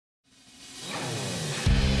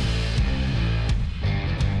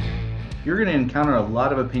you're going to encounter a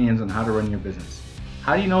lot of opinions on how to run your business.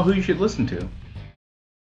 How do you know who you should listen to?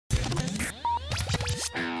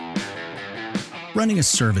 Running a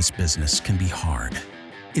service business can be hard.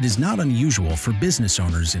 It is not unusual for business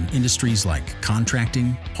owners in industries like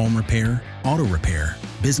contracting, home repair, auto repair,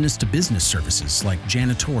 business-to-business services like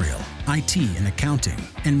janitorial, IT and accounting,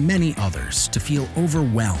 and many others to feel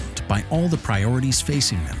overwhelmed by all the priorities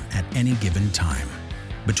facing them at any given time.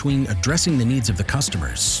 Between addressing the needs of the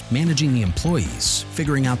customers, managing the employees,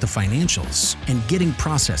 figuring out the financials, and getting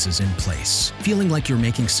processes in place, feeling like you're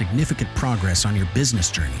making significant progress on your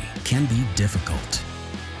business journey can be difficult.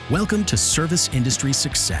 Welcome to Service Industry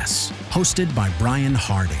Success, hosted by Brian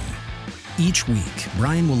Harding. Each week,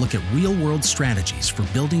 Brian will look at real-world strategies for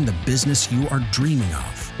building the business you are dreaming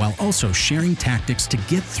of, while also sharing tactics to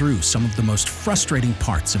get through some of the most frustrating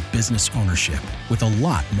parts of business ownership with a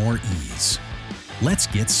lot more ease. Let's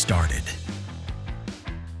get started.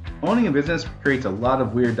 Owning a business creates a lot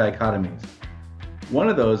of weird dichotomies. One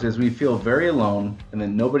of those is we feel very alone and that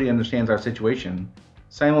nobody understands our situation.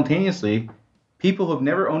 Simultaneously, people who have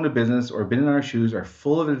never owned a business or been in our shoes are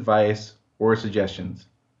full of advice or suggestions.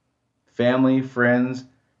 Family, friends,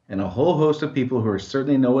 and a whole host of people who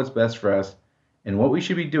certainly know what's best for us and what we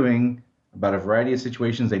should be doing about a variety of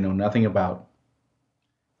situations they know nothing about.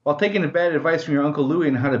 While taking bad advice from your Uncle Louie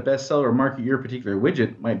on how to best sell or market your particular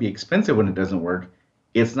widget might be expensive when it doesn't work,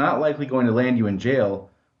 it's not likely going to land you in jail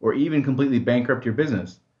or even completely bankrupt your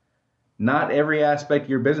business. Not every aspect of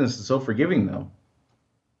your business is so forgiving, though.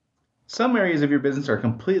 Some areas of your business are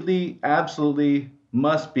completely, absolutely,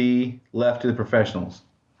 must be left to the professionals.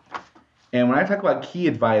 And when I talk about key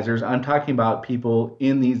advisors, I'm talking about people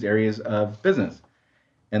in these areas of business.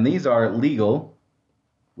 And these are legal,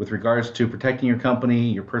 with regards to protecting your company,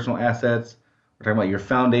 your personal assets. We're talking about your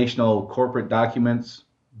foundational corporate documents,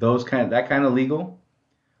 that kind of legal.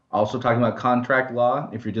 Also talking about contract law,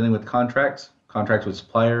 if you're dealing with contracts with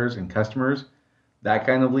suppliers and customers, that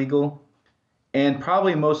kind of legal. And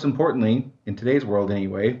probably most importantly, in today's world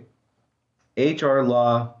anyway, HR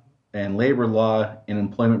law and labor law and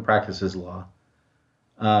employment practices law.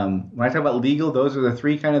 When I talk about legal, those are the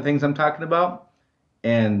three kind of things I'm talking about.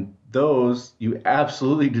 And those you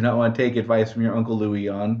absolutely do not want to take advice from your Uncle Louie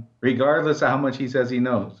on, regardless of how much he says he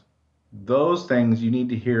knows. Those things you need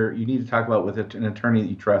to talk about with an attorney that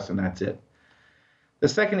you trust, and that's it. The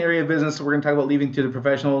second area of business that we're going to talk about leaving to the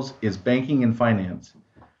professionals is banking and finance.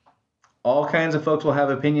 All kinds of folks will have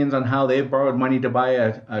opinions on how they've borrowed money to buy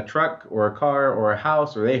a truck or a car or a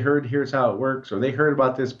house, or they heard here's how it works, or they heard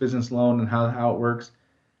about this business loan and how it works.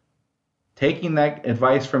 Taking that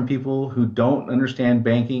advice from people who don't understand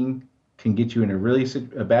banking can get you in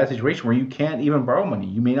a bad situation where you can't even borrow money.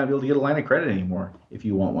 You may not be able to get a line of credit anymore if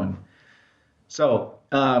you want one. So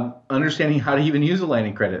understanding how to even use a line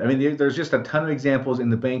of credit. I mean, there's just a ton of examples in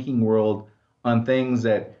the banking world on things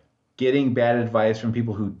that getting bad advice from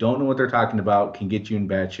people who don't know what they're talking about can get you in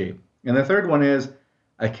bad shape. And the third one is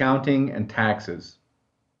accounting and taxes.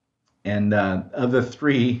 And of the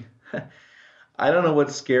three, I don't know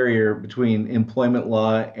what's scarier between employment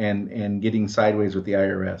law and getting sideways with the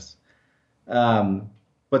IRS.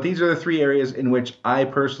 But these are the three areas in which I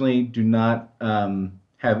personally do not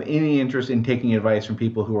have any interest in taking advice from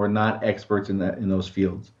people who are not experts in those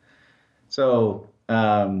fields. So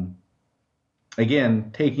again,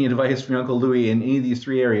 taking advice from your Uncle Louie in any of these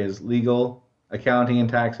three areas, legal, accounting and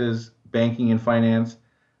taxes, banking and finance,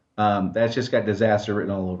 that's just got disaster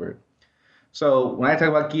written all over it. So when I talk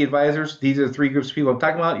about key advisors, these are the three groups of people I'm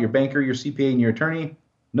talking about: your banker, your CPA, and your attorney.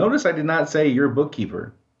 Notice I did not say your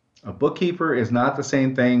bookkeeper. A bookkeeper is not the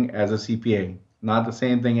same thing as a CPA, not the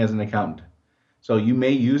same thing as an accountant. So you may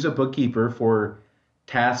use a bookkeeper for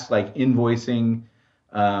tasks like invoicing,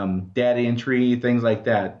 data entry, things like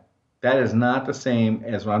that. That is not the same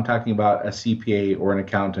as when I'm talking about a CPA or an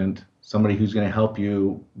accountant, somebody who's going to help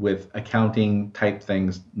you with accounting type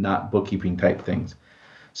things, not bookkeeping type things.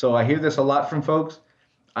 So I hear this a lot from folks.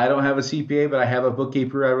 I don't have a CPA, but I have a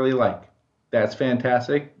bookkeeper I really like. That's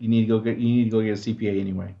fantastic. You need to go get a CPA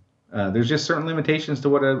anyway. There's just certain limitations to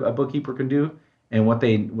what a bookkeeper can do and what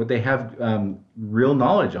they have real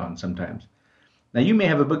knowledge on sometimes. Now you may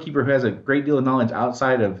have a bookkeeper who has a great deal of knowledge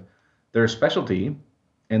outside of their specialty,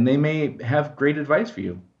 and they may have great advice for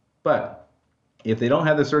you. But if they don't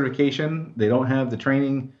have the certification, they don't have the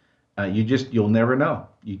training, you'll never know.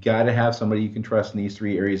 You got to have somebody you can trust in these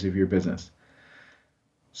three areas of your business.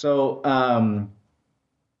 So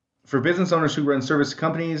for business owners who run service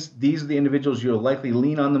companies, these are the individuals you'll likely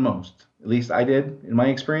lean on the most. At least I did in my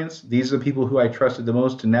experience. These are the people who I trusted the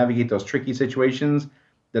most to navigate those tricky situations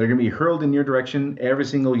that are going to be hurled in your direction every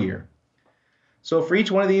single year. So for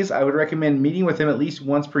each one of these, I would recommend meeting with them at least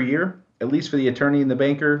once per year. At least for the attorney and the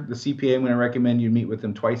banker, the CPA, I'm going to recommend you meet with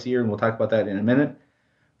them twice a year, and we'll talk about that in a minute.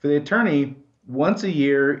 For the attorney, once a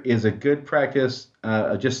year is a good practice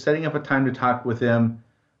of just setting up a time to talk with them.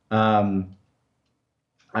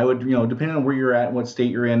 I would, depending on where you're at, what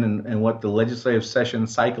state you're in, and what the legislative session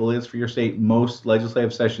cycle is for your state, most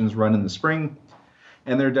legislative sessions run in the spring,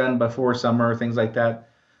 and they're done before summer, things like that.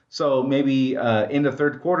 So maybe end of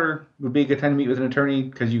third quarter would be a good time to meet with an attorney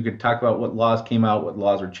because you could talk about what laws came out, what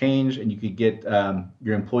laws are changed, and you could get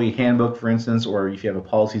your employee handbook, for instance, or if you have a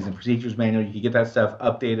policies and procedures manual, you could get that stuff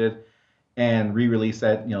updated and re-release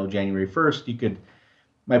that, January 1st.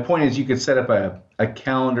 My point is you could set up a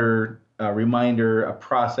calendar, a reminder, a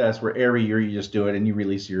process where every year you just do it and you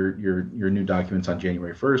release your new documents on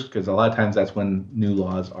January 1st because a lot of times that's when new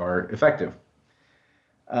laws are effective.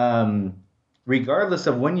 Regardless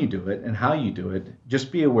of when you do it and how you do it,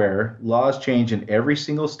 just be aware laws change in every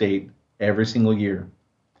single state every single year.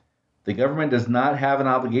 The government does not have an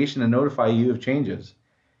obligation to notify you of changes.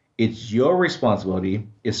 It's your responsibility,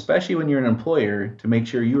 especially when you're an employer, to make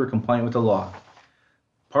sure you are compliant with the law.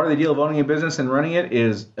 Part of the deal of owning a business and running it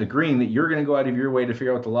is agreeing that you're going to go out of your way to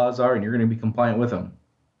figure out what the laws are and you're going to be compliant with them.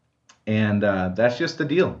 And that's just the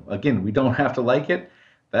deal. Again, we don't have to like it.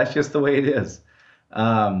 That's just the way it is.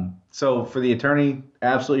 So for the attorney,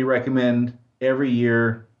 absolutely recommend every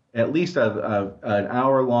year at least an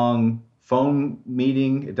hour-long phone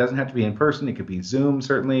meeting. It doesn't have to be in person. It could be Zoom,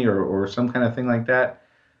 certainly, or some kind of thing like that.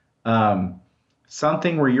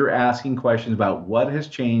 Something where you're asking questions about what has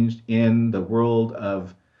changed in the world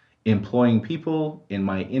of employing people, in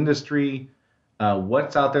my industry,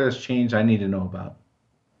 what's out there that's changed I need to know about.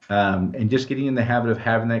 And just getting in the habit of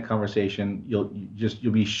having that conversation,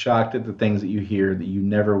 you'll be shocked at the things that you hear that you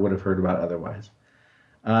never would have heard about otherwise.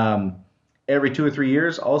 Every 2 or 3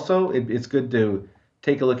 years, also, it's good to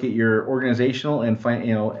take a look at your organizational and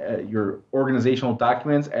your organizational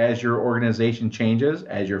documents as your organization changes,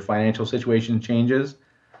 as your financial situation changes.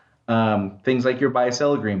 Things like your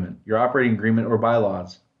buy-sell agreement, your operating agreement or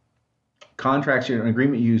bylaws, contracts, an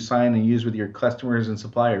agreement you sign and use with your customers and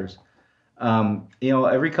suppliers.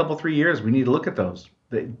 Every couple, 3 years, we need to look at those.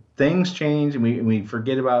 Things change and we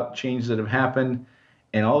forget about changes that have happened.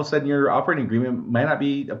 And all of a sudden your operating agreement might not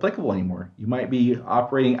be applicable anymore. You might be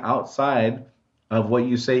operating outside of what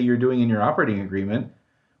you say you're doing in your operating agreement,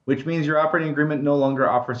 which means your operating agreement no longer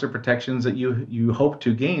offers the protections that you hope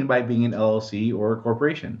to gain by being an LLC or a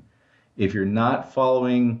corporation. If you're not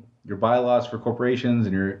following your bylaws for corporations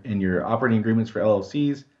and your operating agreements for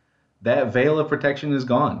LLCs, that veil of protection is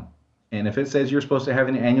gone. And if it says you're supposed to have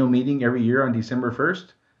an annual meeting every year on December 1st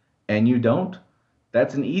and you don't,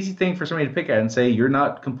 that's an easy thing for somebody to pick at and say you're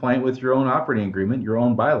not compliant with your own operating agreement, your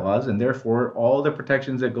own bylaws, and therefore all the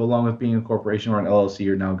protections that go along with being a corporation or an LLC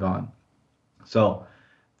are now gone. So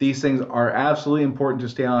these things are absolutely important to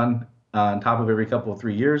stay on top of every couple of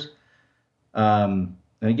 3 years. And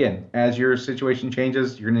again, as your situation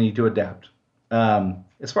changes, you're going to need to adapt.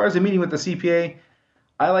 As far as the meeting with the CPA,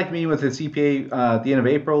 I like meeting with the CPA at the end of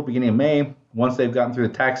April, beginning of May, once they've gotten through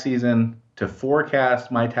the tax season, to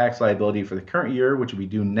forecast my tax liability for the current year, which will be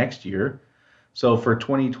due next year. So for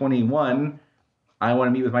 2021, I want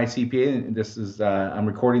to meet with my CPA, and this is I'm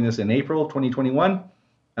recording this in April 2021.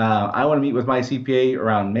 I want to meet with my CPA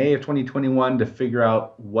around May of 2021 to figure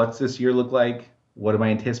out what's this year look like, what am I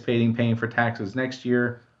anticipating paying for taxes next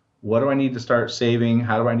year, what do I need to start saving,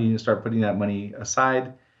 how do I need to start putting that money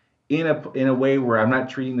aside in a way where I'm not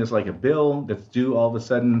treating this like a bill that's due all of a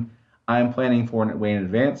sudden. I'm planning for it way in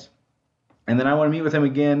advance. And then I want to meet with him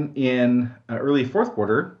again in early fourth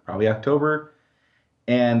quarter, probably October,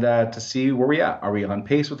 and to see where we at. Are we on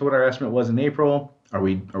pace with what our estimate was in April? Are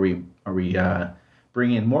we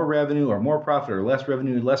bringing in more revenue or more profit, or less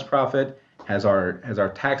revenue, less profit? Has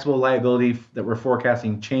our taxable liability that we're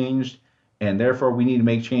forecasting changed, and therefore we need to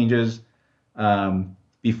make changes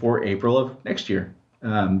before April of next year?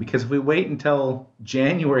 Because if we wait until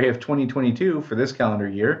January of 2022 for this calendar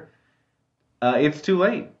year, it's too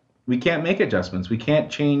late. We can't make adjustments. We can't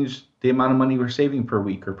change the amount of money we're saving per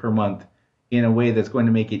week or per month in a way that's going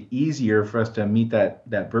to make it easier for us to meet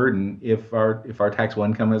that burden if our taxable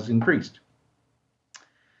income has increased.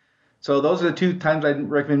 So those are the 2 times I'd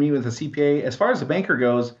recommend meeting with a CPA. As far as the banker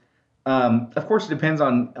goes, of course, it depends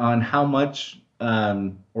on how much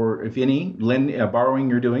or if any borrowing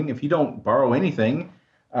you're doing. If you don't borrow anything,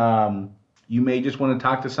 you may just want to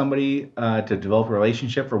talk to somebody to develop a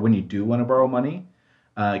relationship for when you do want to borrow money.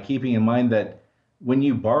 Keeping in mind that when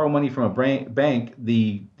you borrow money from a bank,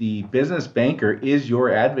 the business banker is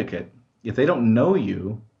your advocate. If they don't know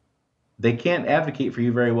you, they can't advocate for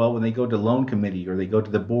you very well when they go to loan committee or they go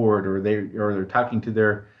to the board or they're talking to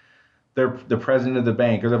the president of the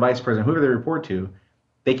bank or the vice president, whoever they report to.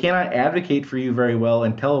 They cannot advocate for you very well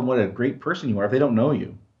and tell them what a great person you are if they don't know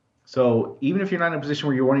you. So even if you're not in a position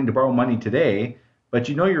where you're wanting to borrow money today, but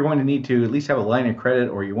you know you're going to need to at least have a line of credit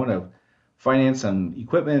or you want to finance some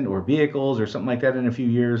equipment or vehicles or something like that in a few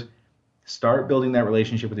years, start building that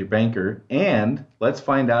relationship with your banker. And let's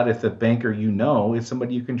find out if the banker you know is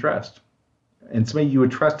somebody you can trust and somebody you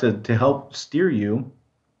would trust to help steer you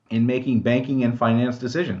in making banking and finance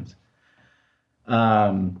decisions.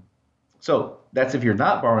 So that's if you're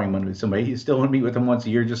not borrowing money with somebody. You still want to meet with them once a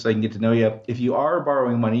year just so they can get to know you. If you are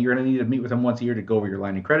borrowing money, you're going to need to meet with them once a year to go over your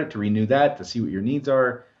line of credit, to renew that, to see what your needs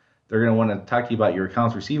are. They're going to want to talk to you about your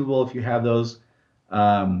accounts receivable if you have those.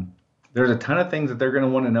 There's a ton of things that they're going to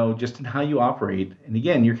want to know just in how you operate. And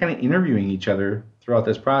again, you're kind of interviewing each other throughout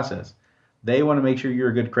this process. They want to make sure you're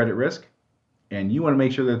a good credit risk, and you want to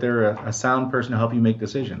make sure that they're a sound person to help you make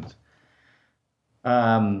decisions.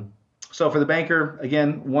 So for the banker,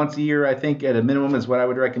 again, once a year, I think at a minimum is what I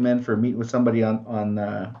would recommend for meeting with somebody in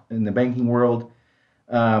the banking world.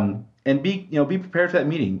 And be prepared for that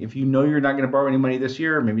meeting. If you know you're not going to borrow any money this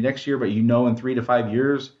year, maybe next year, but you know in 3 to 5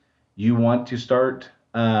 years you want to start,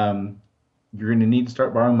 you're going to need to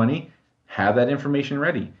start borrowing money, have that information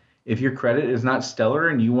ready. If your credit is not stellar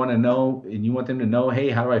and you want to know and you want them to know, hey,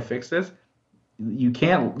 how do I fix this? You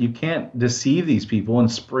can't deceive these people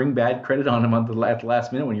and spring bad credit on them at the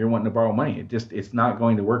last minute when you're wanting to borrow money. It's not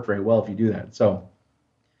going to work very well if you do that. So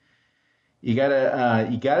you gotta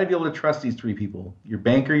be able to trust these 3 people: your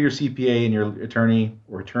banker, your CPA, and your attorney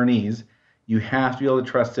or attorneys. You have to be able to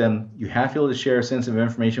trust them. You have to be able to share sensitive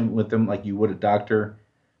information with them like you would a doctor,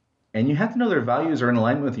 and you have to know their values are in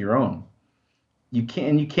alignment with your own. You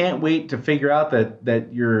can't wait to figure out that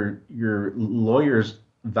your lawyer's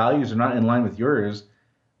values are not in line with yours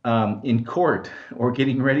in court or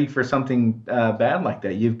getting ready for something bad like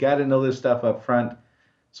that. You've got to know this stuff up front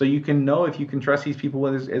so you can know if you can trust these people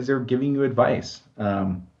as they're giving you advice.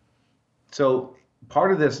 So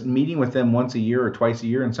part of this meeting with them once a year or twice a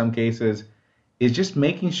year in some cases is just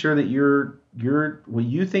making sure that you're what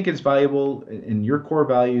you think is valuable and your core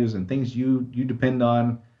values and things you depend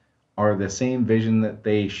on are the same vision that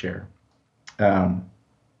they share. One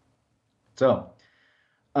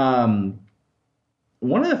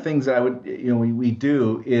of the things that we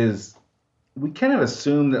do is we kind of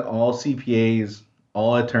assume that all CPAs,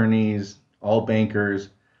 all attorneys, all bankers,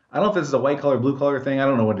 I don't know if this is a white collar, blue collar thing. I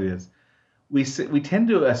don't know what it is. We tend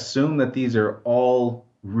to assume that these are all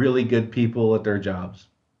really good people at their jobs.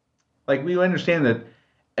 Like we understand that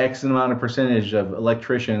X amount of percentage of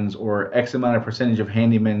electricians or X amount of percentage of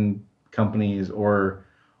handyman companies or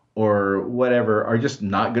whatever are just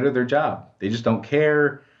not good at their job. They just don't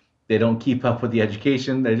care. They don't keep up with the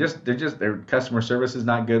education. Their customer service is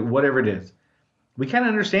not good, whatever it is. We kind of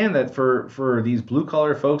understand that for these blue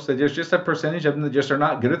collar folks, that there's just a percentage of them that just are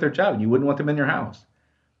not good at their job and you wouldn't want them in your house.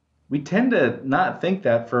 We tend to not think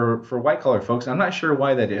that for white collar folks. I'm not sure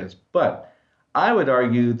why that is, but I would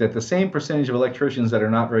argue that the same percentage of electricians that are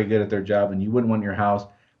not very good at their job and you wouldn't want in your house,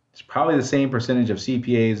 it's probably the same percentage of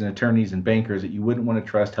CPAs and attorneys and bankers that you wouldn't want to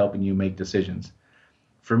trust helping you make decisions.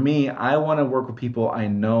 For me, I want to work with people I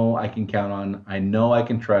know I can count on, I know I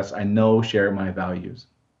can trust, I know share my values.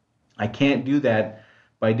 I can't do that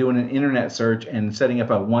by doing an internet search and setting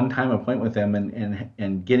up a one-time appointment with them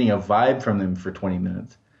and getting a vibe from them for 20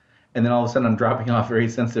 minutes. And then all of a sudden I'm dropping off very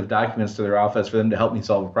sensitive documents to their office for them to help me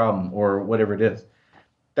solve a problem or whatever it is.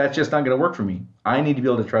 That's just not going to work for me. I need to be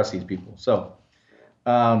able to trust these people. So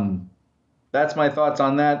that's my thoughts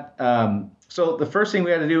on that. So the first thing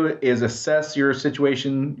we got to do is assess your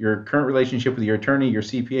situation, your current relationship with your attorney, your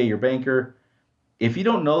CPA, your banker. If you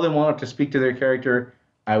don't know them well enough to speak to their character,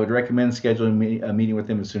 I would recommend scheduling a meeting with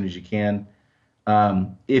them as soon as you can.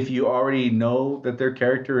 If you already know that their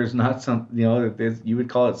character is not something, that you would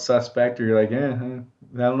call it suspect, or you're like, I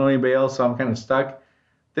don't know anybody else, so I'm kind of stuck,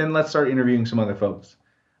 then let's start interviewing some other folks.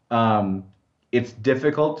 It's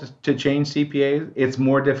difficult to change CPAs. It's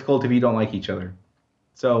more difficult if you don't like each other.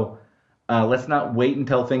 So let's not wait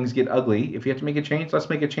until things get ugly. If you have to make a change, let's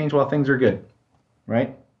make a change while things are good,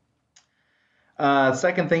 right?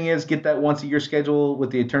 Second thing is get that once a year schedule with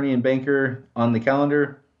the attorney and banker on the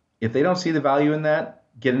calendar. If they don't see the value in that,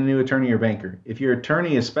 get a new attorney or banker. If your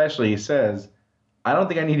attorney especially says, I don't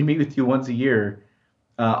think I need to meet with you once a year,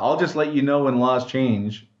 I'll just let you know when laws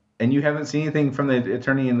change, and you haven't seen anything from the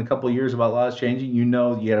attorney in a couple of years about laws changing, you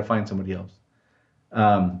got to find somebody else.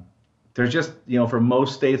 There's just, for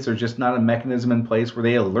most states, there's just not a mechanism in place where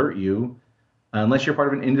they alert you unless you're part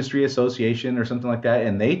of an industry association or something like that,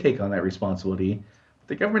 and they take on that responsibility.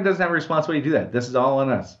 The government doesn't have a responsibility to do that. This is all on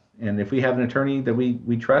us. And if we have an attorney that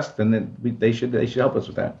we trust, then they should help us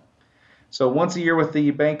with that. So once a year with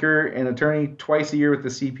the banker and attorney, twice a year with the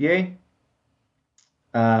CPA.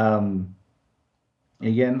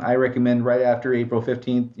 Again, I recommend right after April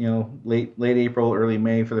 15th, late April, early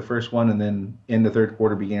May for the first one, and then in the third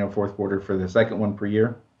quarter, beginning of fourth quarter for the second one per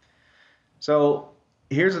year. So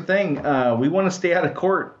here's the thing. We want to stay out of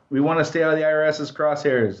court. We want to stay out of the IRS's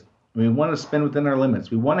crosshairs. We want to spend within our limits.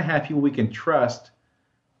 We want to have people we can trust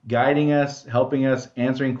guiding us, helping us,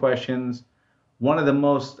 answering questions. One of the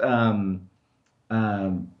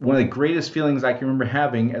greatest feelings I can remember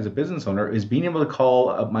having as a business owner is being able to call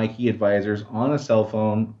up my key advisors on a cell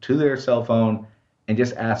phone to their cell phone and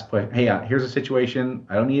just ask, hey, here's a situation.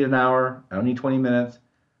 I don't need an hour. I don't need 20 minutes.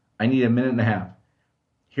 I need a minute and a half.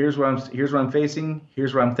 Here's what I'm facing.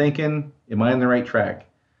 Here's what I'm thinking. Am I on the right track?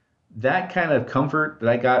 That kind of comfort that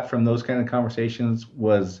I got from those kind of conversations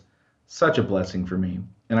was such a blessing for me.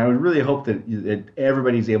 And I would really hope that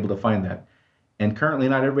everybody's able to find that. And currently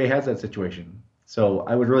not everybody has that situation. So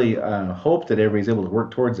I would really hope that everybody's able to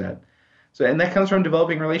work towards that. So, and that comes from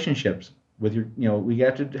developing relationships with we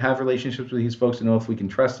have to have relationships with these folks to know if we can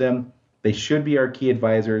trust them. They should be our key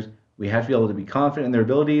advisors. We have to be able to be confident in their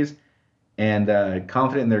abilities and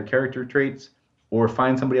confident in their character traits, or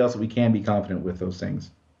find somebody else that we can be confident with those things.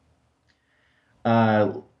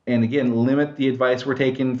 And again, limit the advice we're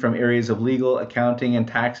taking from areas of legal, accounting, and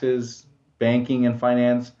taxes, banking, and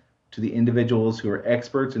finance to the individuals who are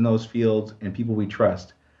experts in those fields and people we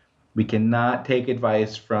trust. We cannot take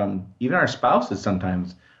advice from even our spouses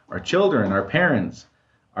sometimes, our children, our parents,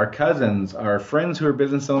 our cousins, our friends who are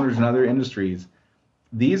business owners in other industries.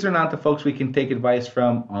 These are not the folks we can take advice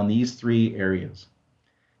from on these three areas.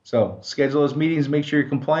 So schedule those meetings, make sure you're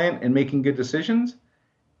compliant and making good decisions.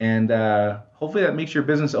 And hopefully that makes your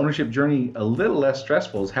business ownership journey a little less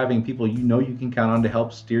stressful, is having people you can count on to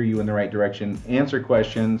help steer you in the right direction, answer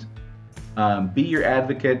questions, be your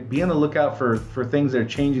advocate, be on the lookout for things that are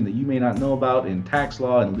changing that you may not know about in tax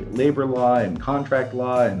law and labor law and contract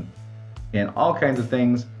law and all kinds of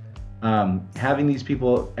things. Having these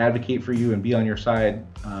people advocate for you and be on your side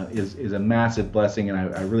is a massive blessing,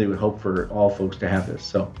 and I really would hope for all folks to have this.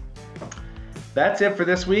 So that's it for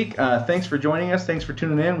this week. Thanks for joining us. Thanks for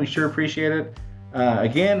tuning in. We sure appreciate it.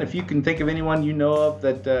 Again, if you can think of anyone you know of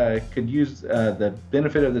that could use the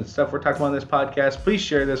benefit of the stuff we're talking about on this podcast, please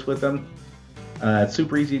share this with them. It's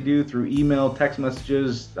super easy to do through email, text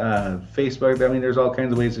messages, Facebook. I mean, there's all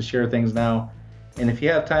kinds of ways to share things now. And if you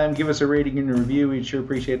have time, give us a rating and a review. We'd sure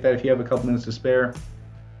appreciate that if you have a couple minutes to spare.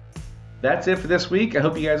 That's it for this week. I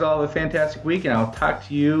hope you guys all have a fantastic week, and I'll talk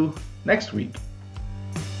to you next week.